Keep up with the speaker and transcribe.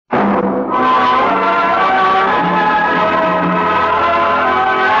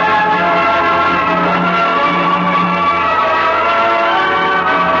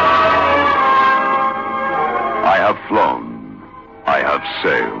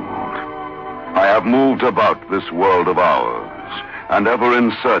I have moved about this world of ours, and ever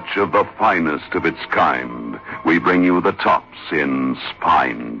in search of the finest of its kind, we bring you the tops in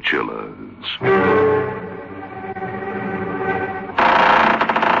spine chillers.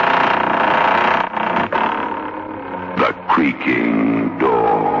 The Creaking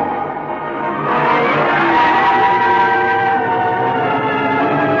Door.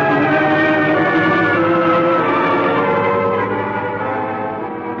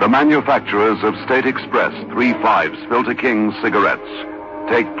 The manufacturers of State Express 3/5 Filter King cigarettes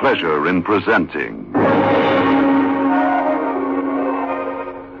take pleasure in presenting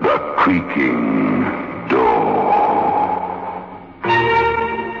The Creaking Door.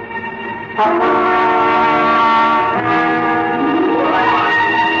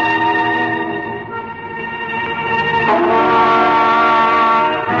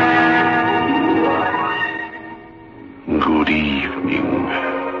 Good evening,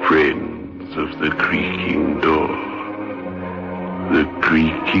 friends of the Creaking Door. The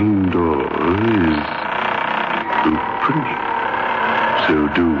Creaking Door is opening, so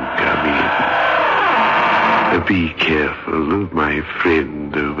do come in. Be careful of my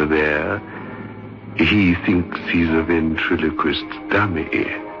friend over there. He thinks he's a ventriloquist dummy,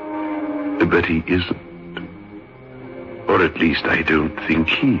 but he isn't. Or at least I don't think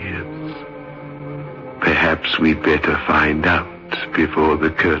he is. Perhaps we'd better find out before the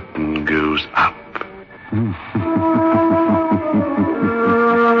curtain goes up.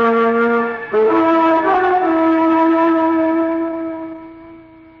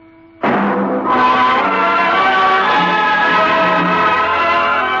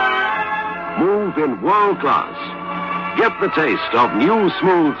 Move in world class. Get the taste of new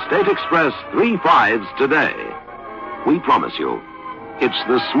smooth State Express 3/5s today. We promise you, it's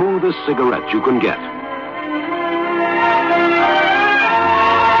the smoothest cigarette you can get.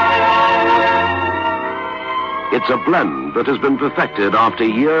 It's a blend that has been perfected after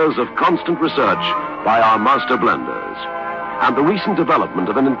years of constant research by our master blenders, and the recent development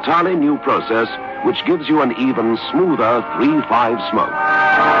of an entirely new process which gives you an even smoother 3/5 smoke.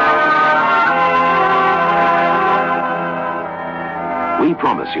 We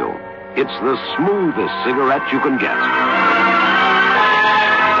promise you, it's the smoothest cigarette you can get.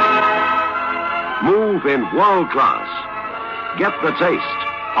 Move in world class. Get the taste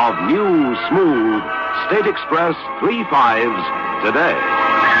of new, smooth State Express 3/5s today.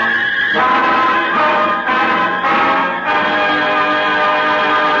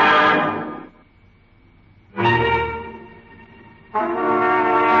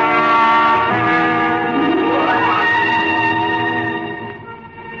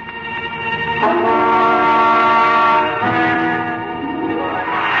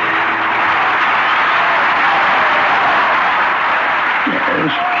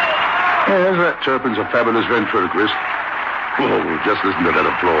 Yes, that Turpin's a fabulous ventriloquist. Oh, just listen to that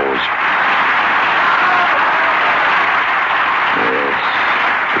applause. Yes,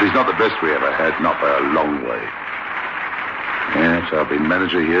 but he's not the best we ever had, not by a long way. Yes, I've been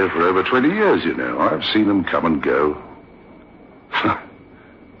manager here for over 20 years, you know. I've seen them come and go.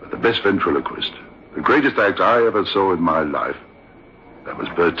 But the best ventriloquist, the greatest act I ever saw in my life, that was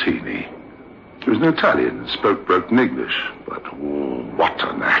Bertini. He was an Italian, spoke broken English, but what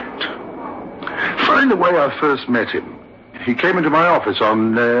an act. Funny the way I first met him. He came into my office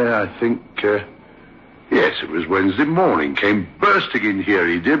on, yes, it was Wednesday morning. Came bursting in here,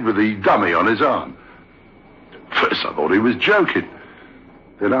 he did, with the dummy on his arm. First I thought he was joking.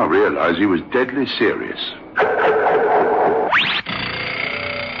 Then I realized he was deadly serious.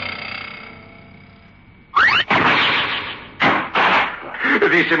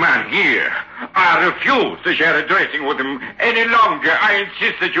 This man here, I refuse to share a dressing with him any longer. I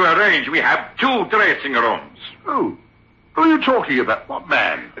insist that you arrange. We have 2 dressing rooms. Who? Who are you talking about? What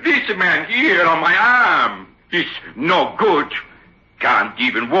man? This man here on my arm. He's no good. Can't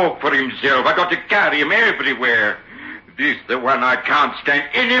even walk for himself. I got to carry him everywhere. This the one I can't stand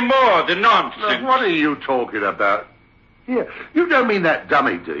any more. The nonsense. Now, what are you talking about? Here, you don't mean that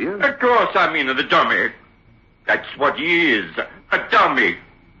dummy, do you? Of course I mean the dummy. That's what he is. A dummy.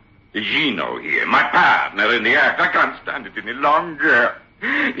 Gino here, my partner in the act. I can't stand it any longer.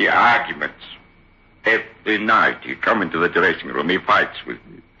 The arguments. Every night he comes into the dressing room. He fights with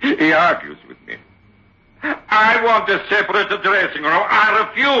me. He argues with me. I want a separate dressing room. I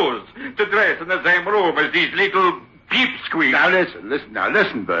refuse to dress in the same room as these little peepsqueaks. Now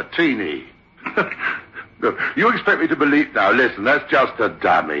listen, Bertini. Look, you expect me to believe... Now listen, that's just a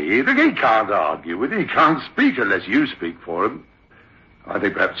dummy. He can't argue with you. He can't speak unless you speak for him. I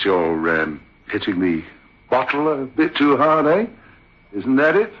think perhaps you're hitting the bottle a bit too hard, eh? Isn't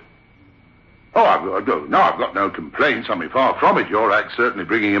that it? Oh, I've got no complaints. I mean, far from it. Your act's certainly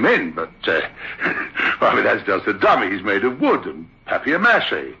bringing him in, but, that's just a dummy. He's made of wood and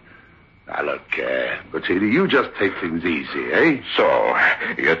papier-mâché. Now, look, Bertini, you just take things easy, eh? So,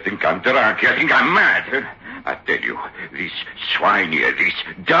 you think I'm drunk? You think I'm mad? I tell you, this swine here, this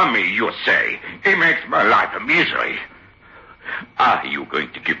dummy, you say, he makes my life a misery. Are you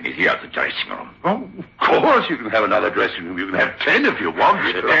going to give me the other dressing room? Oh, of course you can have another dressing room. You can have 10 if you want.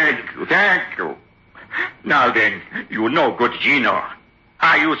 Thank you. Now then, you know good Gino.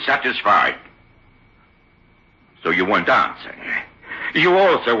 Are you satisfied? So you won't answer. You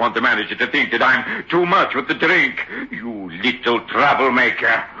also want the manager to think that I'm too much with the drink. You little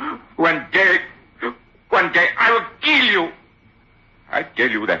troublemaker. One day I will kill you. I tell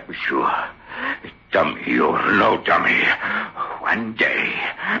you that for sure. Dummy or no dummy, one day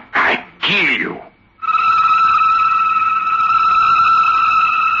I kill you.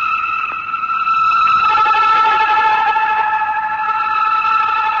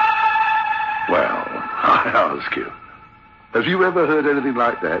 Well, I ask you, have you ever heard anything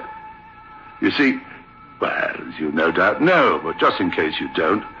like that? You see, well, as you no doubt know, but just in case you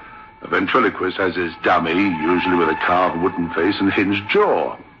don't, a ventriloquist has his dummy, usually with a carved wooden face and hinged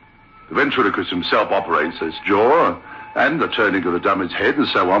jaw. The ventriloquist himself operates this jaw and the turning of the dummy's head and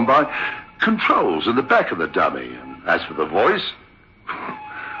so on by controls in the back of the dummy. And as for the voice,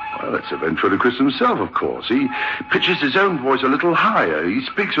 well, that's the ventriloquist himself, of course. He pitches his own voice a little higher. He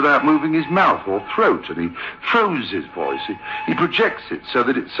speaks without moving his mouth or throat, and he throws his voice. He projects it so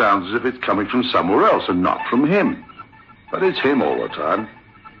that it sounds as if it's coming from somewhere else and not from him. But it's him all the time.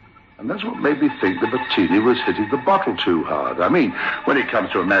 And that's what made me think that Bettini was hitting the bottle too hard. I mean, when it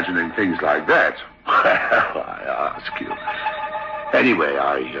comes to imagining things like that, well, I ask you. Anyway,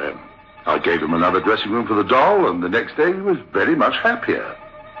 I gave him another dressing room for the doll, and the next day he was very much happier.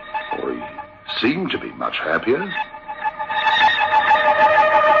 Or he seemed to be much happier.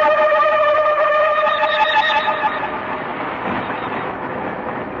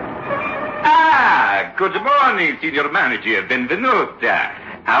 Ah, good morning, Signor Manager. Benvenuta.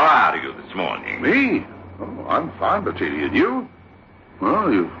 How are you this morning? Me? Oh, I'm fine, Bettini. And you?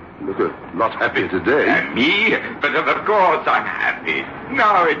 Well, you look a lot happier today. Me? But of course I'm happy.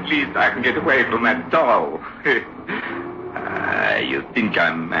 Now at least I can get away from that doll. You think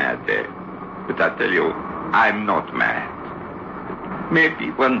I'm mad, but I tell you, I'm not mad.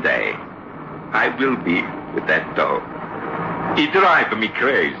 Maybe one day I will be with that doll. He drives me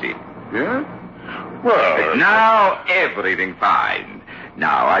crazy. Yeah? Well... But now everything fine.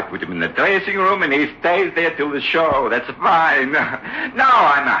 Now I put him in the dressing room and he stays there till the show. That's fine. Now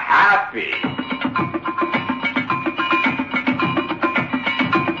I'm happy.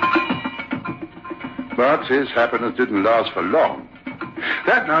 But his happiness didn't last for long.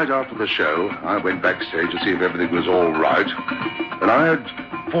 That night after the show, I went backstage to see if everything was all right, and I heard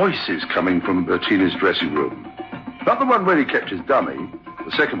voices coming from Bettini's dressing room. Not the one where he kept his dummy,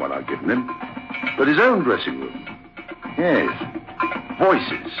 the second one I'd given him, but his own dressing room. Yes.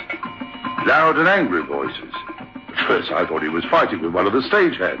 Voices. Loud and angry voices. At first I thought he was fighting with one of the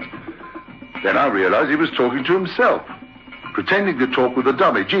stagehands. Then I realized he was talking to himself. Pretending to talk with the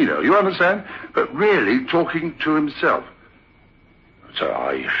dummy, Gino, you understand? But really talking to himself. So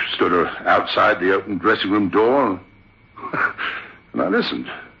I stood outside the open dressing room door and I listened.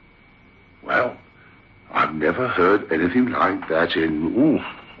 Well, I've never heard anything like that in the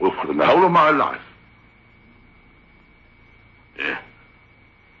whole of my life. Yeah.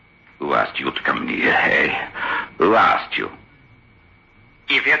 Who asked you to come in here, hey? Who asked you?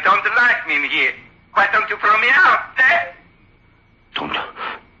 If you don't like me in here, why don't you throw me out, eh?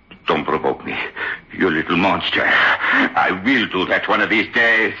 Don't provoke me, you little monster. I will do that one of these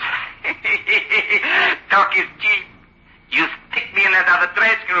days. Talk is cheap. You stick me in another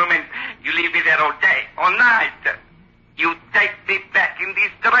dressing room and you leave me there all day, all night. You take me back in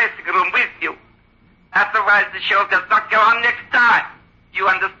this dressing room with you. Otherwise the show does not go on next time. You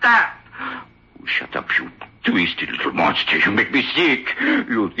understand? Shut up, you twisted little monster. You make me sick.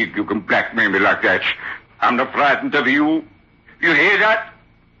 You think you can blackmail me like that? I'm not frightened of you. You hear that?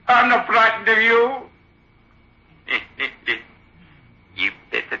 I'm not frightened of you. You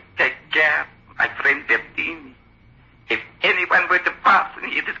better take care, my friend Bertini. If anyone were to pass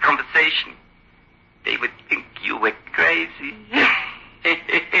and hear this conversation, they would think you were crazy.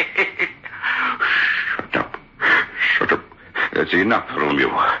 Shut up. Shut up. That's enough, Romeo.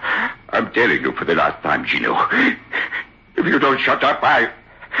 I'm telling you for the last time, Gino. If you don't shut up, I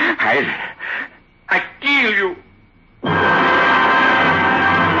kill you.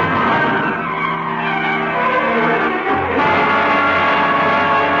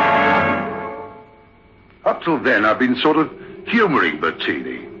 Up till then, I've been sort of humouring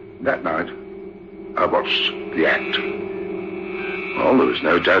Bertini. That night, I watched the act. Well, there was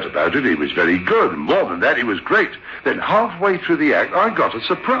no doubt about it. He was very good. More than that, he was great. Then halfway through the act, I got a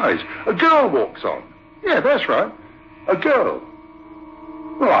surprise. A girl walks on. Yeah, that's right. A girl.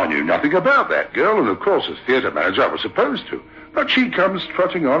 Well, I knew nothing about that girl, and of course, as theatre manager, I was supposed to. But she comes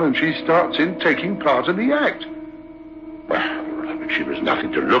trotting on, and she starts in taking part in the act. Well, she was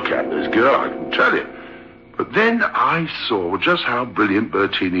nothing to look at, this girl, I can tell you. But then I saw just how brilliant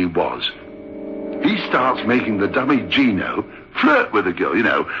Bertini was. He starts making the dummy Gino flirt with the girl, you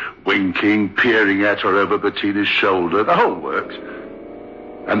know, winking, peering at her over Bettina's shoulder, the whole works.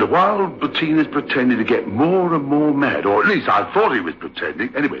 And while Bettina's pretending to get more and more mad, or at least I thought he was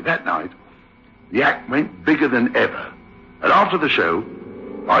pretending, anyway, that night, the act went bigger than ever. And after the show,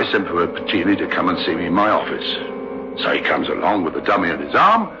 I sent for Bettini to come and see me in my office. So he comes along with the dummy on his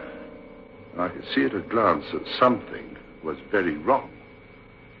arm, and I could see at a glance that something was very wrong.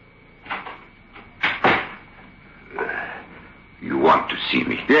 You want to see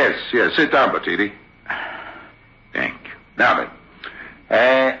me? Yes. Sit down, Bettini. Thank you. Now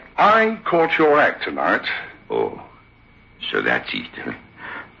then, I caught your act tonight. Oh, so that's it.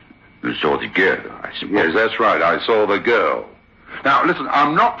 You saw the girl, I suppose. Yes, that's right. I saw the girl. Now, listen,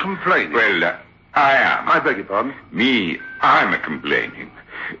 I'm not complaining. Well, I am. I beg your pardon? Me, I'm complaining.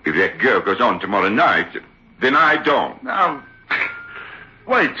 If that girl goes on tomorrow night, then I don't. Now,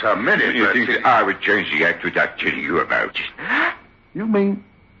 wait a minute. You think that I would change the act without telling you about it? You mean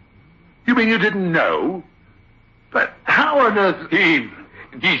you didn't know? But how on earth...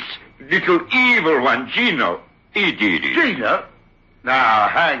 This little evil one, Gino, he did it. Gino? Now,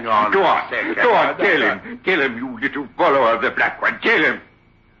 hang on. Go on, tell him. Tell him, you little follower of the black one. Tell him.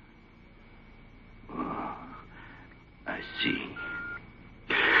 Oh, I see.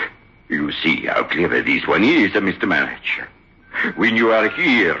 You see how clever this one is, Mr. Manager. When you are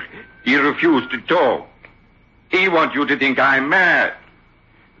here, he refused to talk. He wants you to think I'm mad.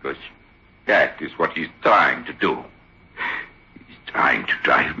 Because that is what he's trying to do. He's trying to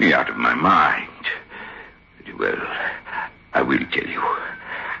drive me out of my mind. Well, I will tell you.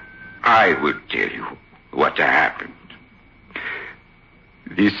 I will tell you what happened.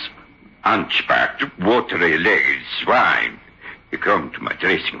 This hunchbacked, watery-legged swine, he came to my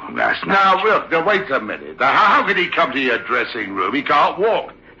dressing room last night. Now, look, wait a minute. Now, how could he come to your dressing room? He can't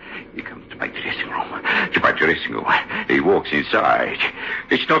walk. He comes to my dressing room. He walks inside.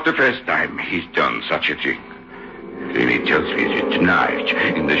 It's not the first time he's done such a thing. Then he tells me that tonight,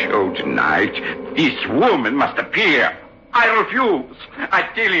 in the show tonight, this woman must appear. I refuse. I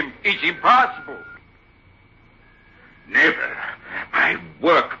tell him it's impossible. Never. I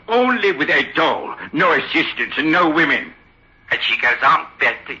work only with a doll. No assistants and no women. And she goes on,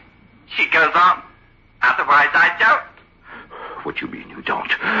 Betty. She goes on. Otherwise I don't. What you mean you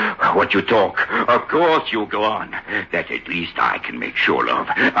don't? What you talk? Of course you go on. That at least I can make sure of.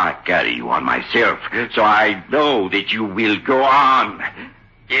 I carry you on myself, so I know that you will go on.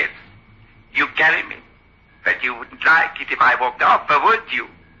 Yes, you carry me. But you wouldn't like it if I walked off, would you?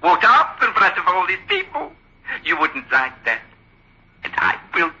 Walked off in front of all these people. You wouldn't like that. And I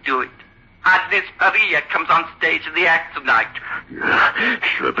will do it. Unless Maria comes on stage in the act tonight.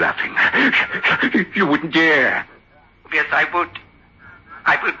 You're bluffing. You wouldn't dare. Yes, I would.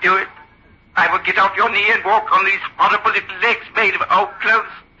 I will do it. I will get off your knee and walk on these horrible little legs made of old clothes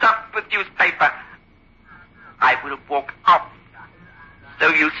stuffed with newspaper. I will walk off. So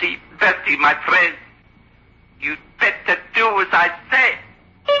you see, Bertie, my friend, you'd better do as I say.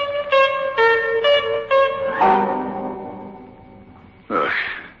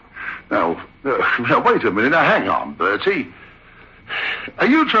 Now, wait a minute. Now, hang on, Bertie. Are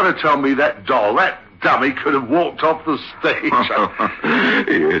you trying to tell me that doll, that dummy, could have walked off the stage?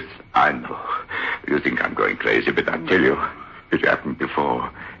 Yes, I know. You think I'm going crazy, but I tell you, it happened before.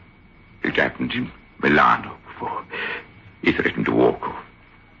 It happened in Milano before. He threatened to walk off.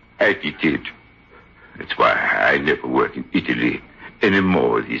 And he did. That's why I never work in Italy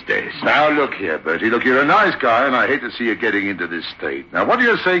anymore these days. Now, look here, Bertie. Look, you're a nice guy, and I hate to see you getting into this state. Now, what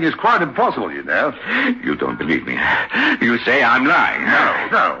you're saying is quite impossible, you know. You don't believe me. You say I'm lying.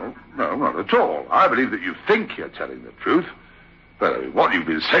 No, not at all. I believe that you think you're telling the truth. But what you've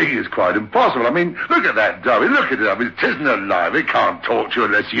been saying is quite impossible. I mean, look at that dummy. Look at it. I mean, it isn't alive. It can't talk to you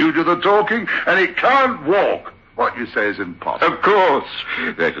unless you do the talking, and it can't walk. What you say is impossible. Of course.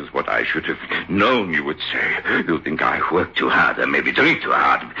 That is what I should have known you would say. You think I work too hard and maybe drink too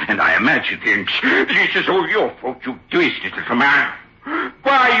hard, and I imagine things. This is all your fault, you twisted little man.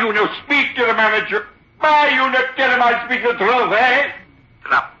 Why you no speak to the manager? Why you not tell him I speak the truth, eh?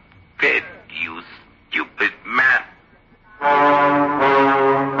 Drop dead, you stupid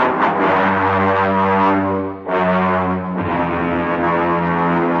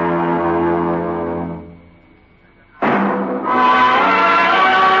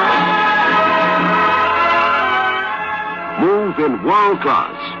in world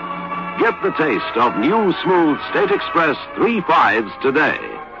class. Get the taste of new smooth State Express 3.5s today.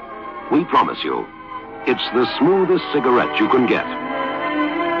 We promise you, it's the smoothest cigarette you can get.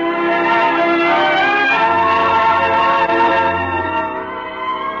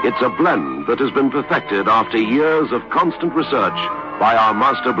 It's a blend that has been perfected after years of constant research by our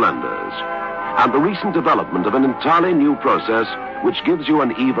master blenders, and the recent development of an entirely new process which gives you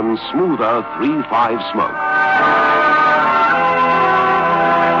an even smoother 3.5 smoke.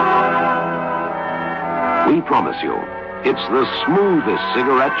 We promise you, it's the smoothest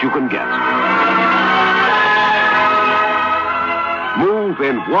cigarette you can get. Move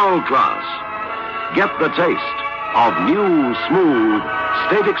in world class. Get the taste of new, smooth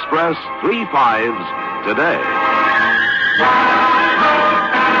State Express 3.5s today. Well.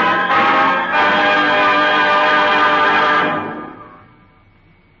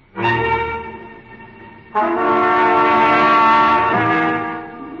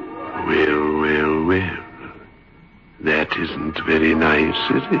 That isn't very nice,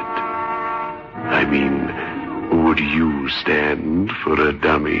 is it? I mean, would you stand for a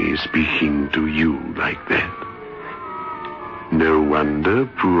dummy speaking to you like that? No wonder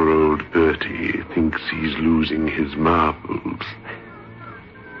poor old Bertie thinks he's losing his marbles.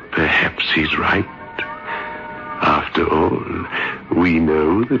 Perhaps he's right. After all, we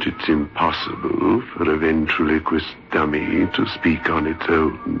know that it's impossible for a ventriloquist dummy to speak on its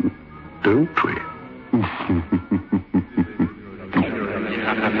own, don't we?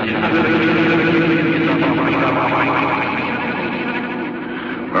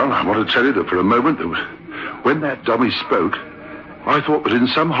 Well, I want to tell you that for a moment, when that dummy spoke, I thought that in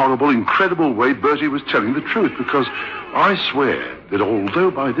some horrible, incredible way, Bertie was telling the truth, because I swear that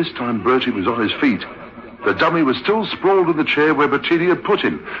although by this time Bertie was on his feet, the dummy was still sprawled in the chair where Bertini had put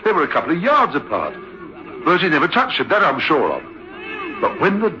him. They were a couple of yards apart. Bertie never touched him, that I'm sure of. But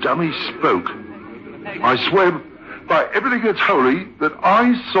when the dummy spoke, I swear by everything that's holy that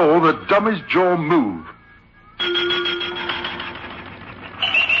I saw the dummy's jaw move.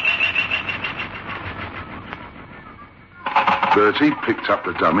 Bertie picked up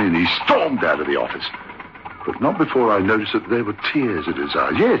the dummy and he stormed out of the office. But not before I noticed that there were tears in his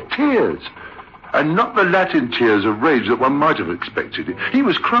eyes. Yes, tears. And not the Latin tears of rage that one might have expected. He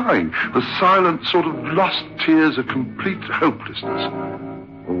was crying, the silent sort of lost tears of complete hopelessness.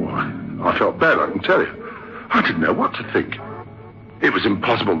 Oh, I felt bad, I can tell you. I didn't know what to think. It was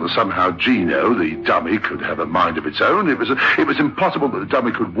impossible that somehow Gino, the dummy, could have a mind of its own. It was impossible that the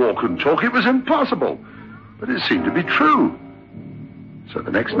dummy could walk and talk. It was impossible. But it seemed to be true. So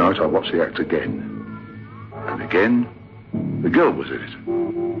the next night I watched the act again. And again, the girl was in it.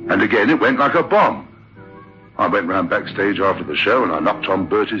 And again it went like a bomb. I went round backstage after the show and I knocked on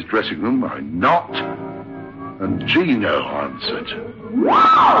Bertie's dressing room. I knocked, and Gino answered.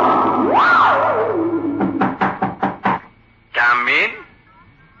 Come in.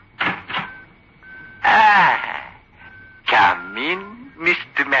 Come in,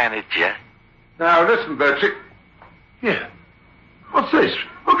 Mr. Manager. Now listen, Bertie. Here. What's this?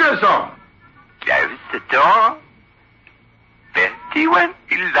 Who goes on? Close the door. Bertie won't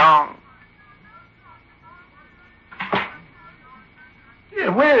be long. Yeah,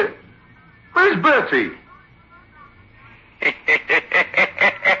 where's Bertie?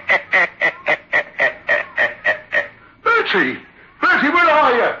 Bertie, where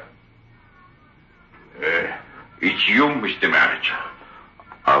are you? It's you, Mr. Manager.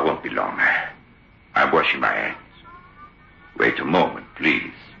 I won't be long. I'm washing my hands. Wait a moment,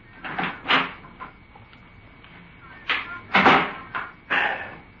 please.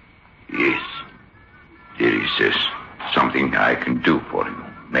 Yes. There is something I can do for you,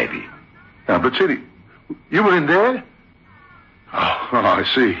 maybe. Now, Bertini, you were in there? Oh, I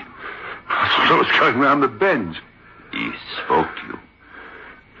see. I thought I was going round the bend. He spoke to you.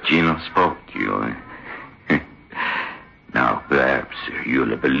 Gino spoke to you. Now, perhaps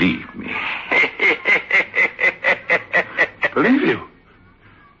you'll believe me. Believe you?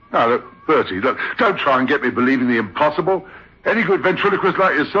 Now, look, Bertie, look, don't try and get me believing the impossible. Any good ventriloquist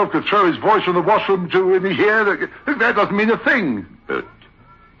like yourself could throw his voice from the washroom to in here. That doesn't mean a thing. But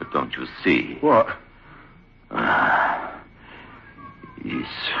don't you see? What? He's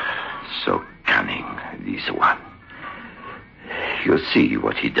so cunning, this one. You see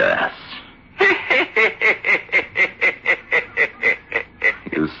what he does.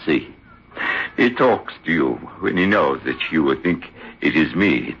 You see, he talks to you when he knows that you would think it is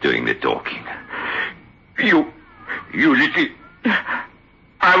me doing the talking. You little...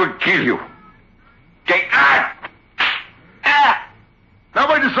 I will kill you. Take that! Now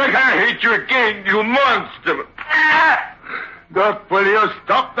wait a second. I hate you again, you monster! Doc, will you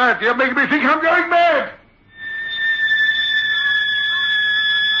stop that? You're making me think I'm going mad.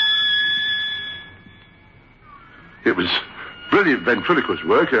 It was brilliant ventriloquist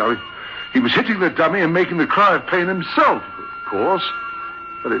work. He was hitting the dummy and making the cry of pain himself, of course.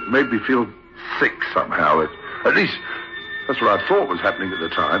 But it made me feel sick somehow. At least, that's what I thought was happening at the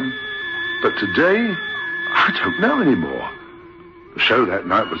time. But today, I don't know anymore. The show that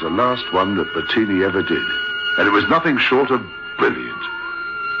night was the last one that Bettini ever did. And it was nothing short of brilliant.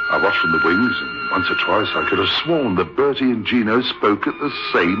 I watched from the wings, and once or twice I could have sworn that Bertie and Gino spoke at the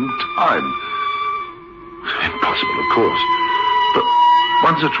same time. Impossible, of course. But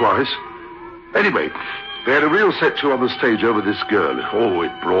once or twice. Anyway, they had a real set to on the stage over this girl. Oh,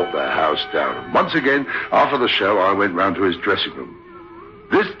 it brought their house down. And once again, after the show, I went round to his dressing room.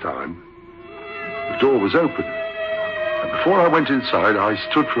 This time, the door was open. And before I went inside, I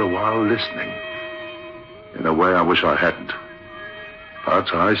stood for a while listening. In a way, I wish I hadn't.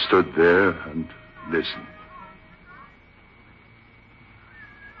 But I stood there and listened.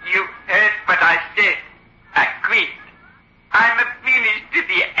 You heard what I said. I quit. I'm finished with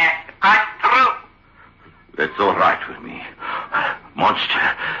the act. I'm through. That's all right with me.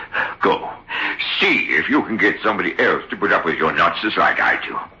 Monster, go. See if you can get somebody else to put up with your nonsense like I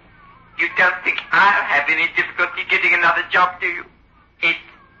do. You don't think I'll have any difficulty getting another job, do you? It's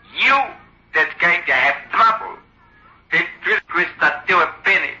you that's going to have trouble. Ventriloquists are to a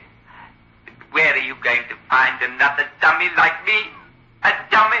penny. Where are you going to find another dummy like me? A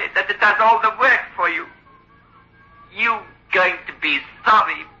dummy that does all the work for you. You going to be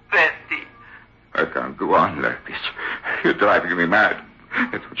sorry, Bertie. I can't go on like this. You're driving me mad.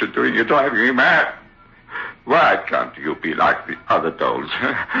 That's what you're doing. You're driving me mad. Why can't you be like the other dolls?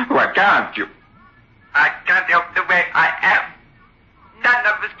 Why can't you? I can't help the way I am. None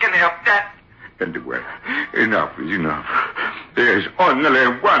of us can help that. And well, enough is enough. There's only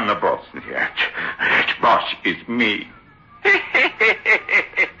one boss here. That boss is me.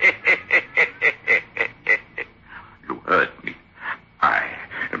 You heard me. I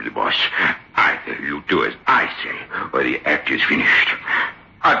am the boss. Either you do as I say, or the act is finished.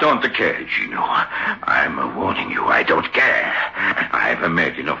 I don't care, Gino. I'm warning you, I don't care. I've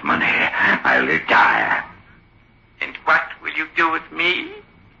made enough money. I'll retire. And what will you do with me?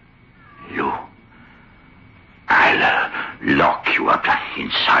 You. I'll lock you up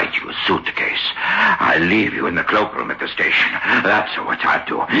inside your suitcase. I'll leave you in the cloakroom at the station. That's what I'll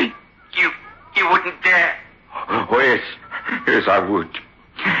do. You wouldn't dare. Oh, yes. Yes, I would.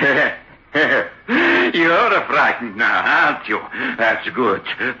 You're frightened now, aren't you? That's good.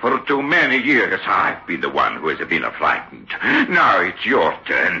 For too many years, I've been the one who has been frightened. Now it's your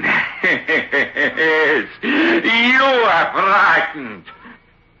turn. Yes, you are frightened.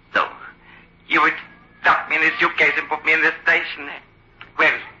 So, you would stuff me in a suitcase and put me in the station.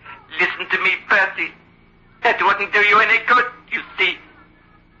 Well, listen to me, Bertie. That wouldn't do you any good, you see.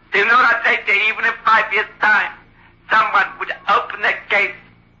 Sooner or later, even in 5 years' time, someone would open that gate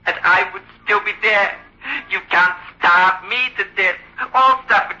and I would still be there. You can't starve me to death or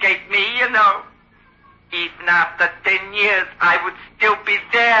suffocate me, you know. Even after 10 years, I would still be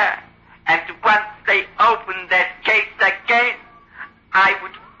there. And once they open that gate again, I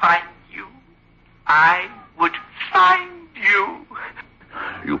would find you. I would find you.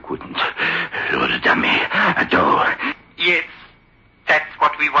 You couldn't. You're a dummy, a doll. Yes, that's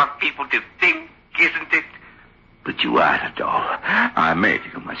what we want people to think, isn't it? But you are a doll. I made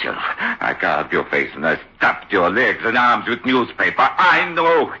you myself. I carved your face and I stuffed your legs and arms with newspaper. I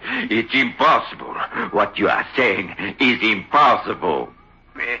know it's impossible. What you are saying is impossible.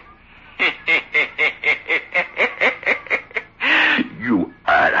 You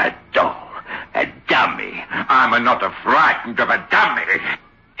are a doll, a dummy. I'm not frightened of a dummy.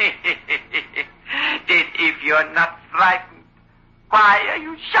 Then if you're not frightened, why are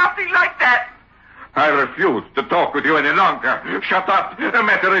you shouting like that? I refuse to talk with you any longer. Shut up. The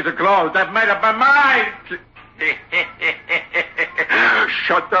matter is closed. I've made up my mind.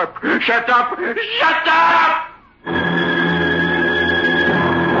 Shut up. Shut up. Shut up!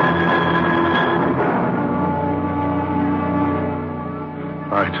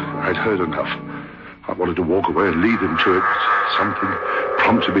 I'd heard enough. I wanted to walk away and lead them to it. Something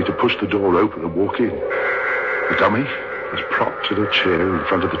prompted me to push the door open and walk in. The dummy was propped in a chair in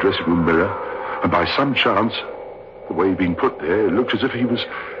front of the dressing room mirror. And by some chance, the way he'd been put there, it looked as if he was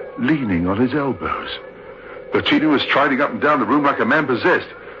leaning on his elbows. Bettini was striding up and down the room like a man possessed.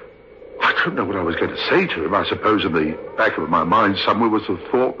 I don't know what I was going to say to him. I suppose in the back of my mind somewhere was the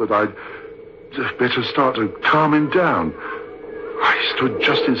thought that I'd better start to calm him down. I stood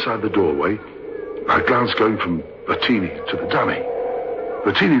just inside the doorway, my glance going from Bertini to the dummy.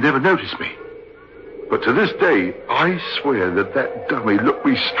 Bertini never noticed me. But to this day, I swear that dummy looked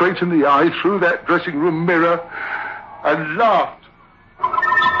me straight in the eye through that dressing room mirror and laughed.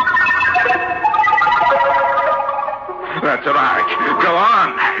 That's right. Go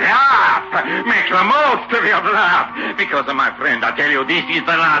on. Laugh. Make the most of your laugh. Because, my friend, I tell you, this is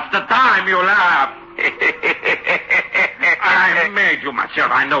the last time you laugh. I made you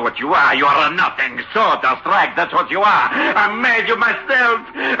myself. I know what you are. You are a nothing. Sawdust rag. That's what you are. I made you myself.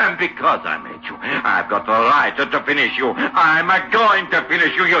 And because I made you, I've got the right to finish you. I'm going to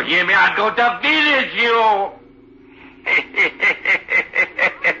finish you. You hear me? I'm going to finish you.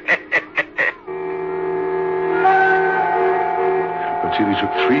 Bertini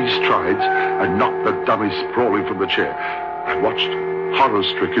took 3 strides and knocked the dummy sprawling from the chair. I watched,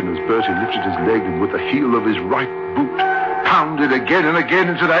 horror-stricken, as Bertie lifted his leg and with the heel of his right boot pounded again and again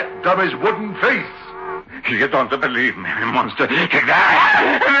into that dummy's wooden face. You don't believe me, monster.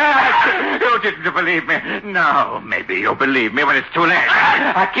 That! You didn't believe me. No, maybe you'll believe me when it's too late.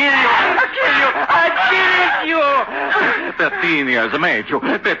 I kill you. Bettini has made you.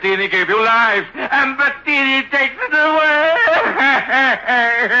 Bettini gave you life, and Bettini takes it away.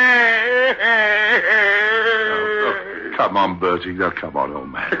 Oh, come on, Bertie. Now, come on, old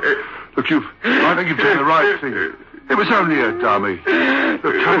man. Look, I think you've done the right thing. It was only a dummy.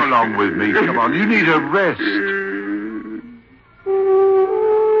 Look, come along with me. Come on, you need a rest.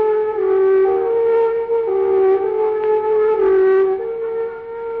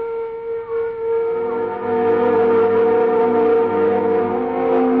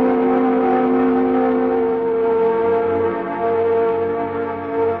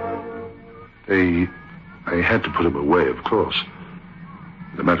 They had to put him away, of course.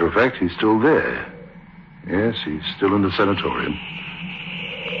 As a matter of fact, he's still there. Yes, he's still in the sanatorium.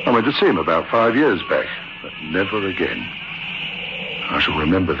 I went to see him about 5 years back, but never again. I shall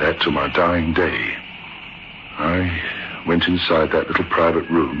remember that till my dying day. I went inside that little private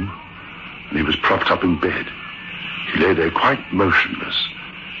room, and he was propped up in bed. He lay there quite motionless,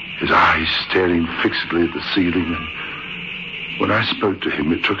 his eyes staring fixedly at the ceiling, and when I spoke to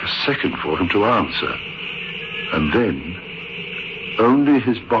him, it took a second for him to answer. And then, only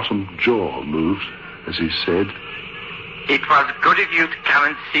his bottom jaw moved as he said, "It was good of you to come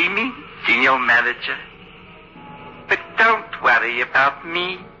and see me, Senior Manager. But don't worry about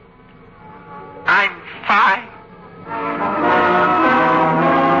me. I'm fine."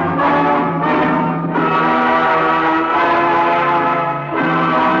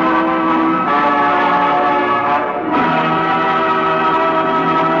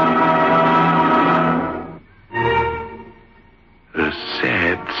 A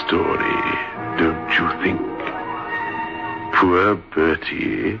sad story, don't you think? Poor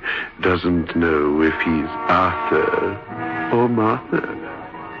Bertie doesn't know if he's Arthur or Martha.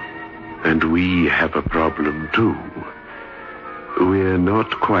 And we have a problem, too. We're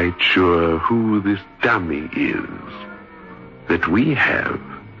not quite sure who this dummy is that we have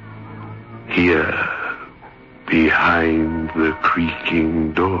here behind the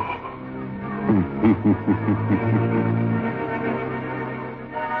creaking door.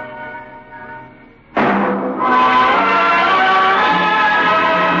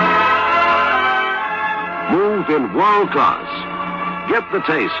 In world class. Get the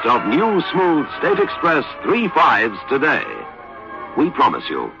taste of new smooth State Express 3.5s today. We promise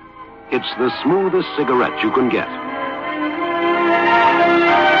you, it's the smoothest cigarette you can get.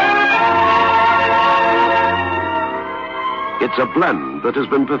 It's a blend that has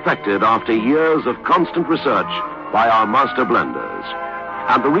been perfected after years of constant research by our master blenders,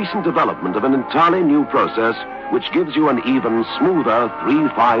 and the recent development of an entirely new process which gives you an even smoother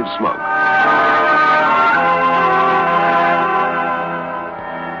 3.5 smoke.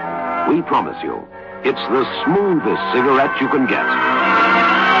 We promise you, it's the smoothest cigarette you can get.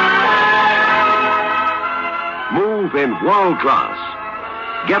 Move in world class.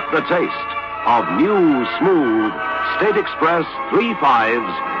 Get the taste of new, smooth State Express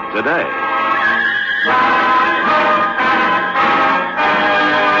 3.5s today.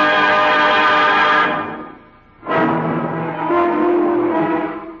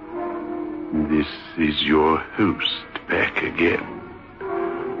 This is your host back again.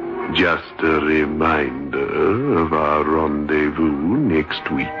 Just a reminder of our rendezvous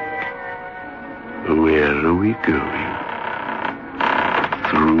next week. Where are we going?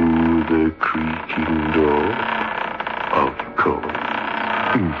 Through the creaking door, of course.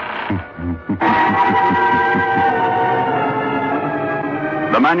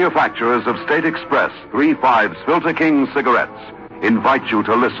 The manufacturers of State Express 3.5s Filter King cigarettes invite you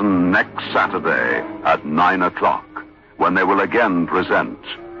to listen next Saturday at 9 o'clock, when they will again present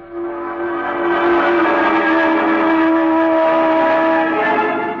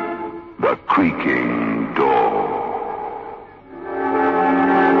The Creaking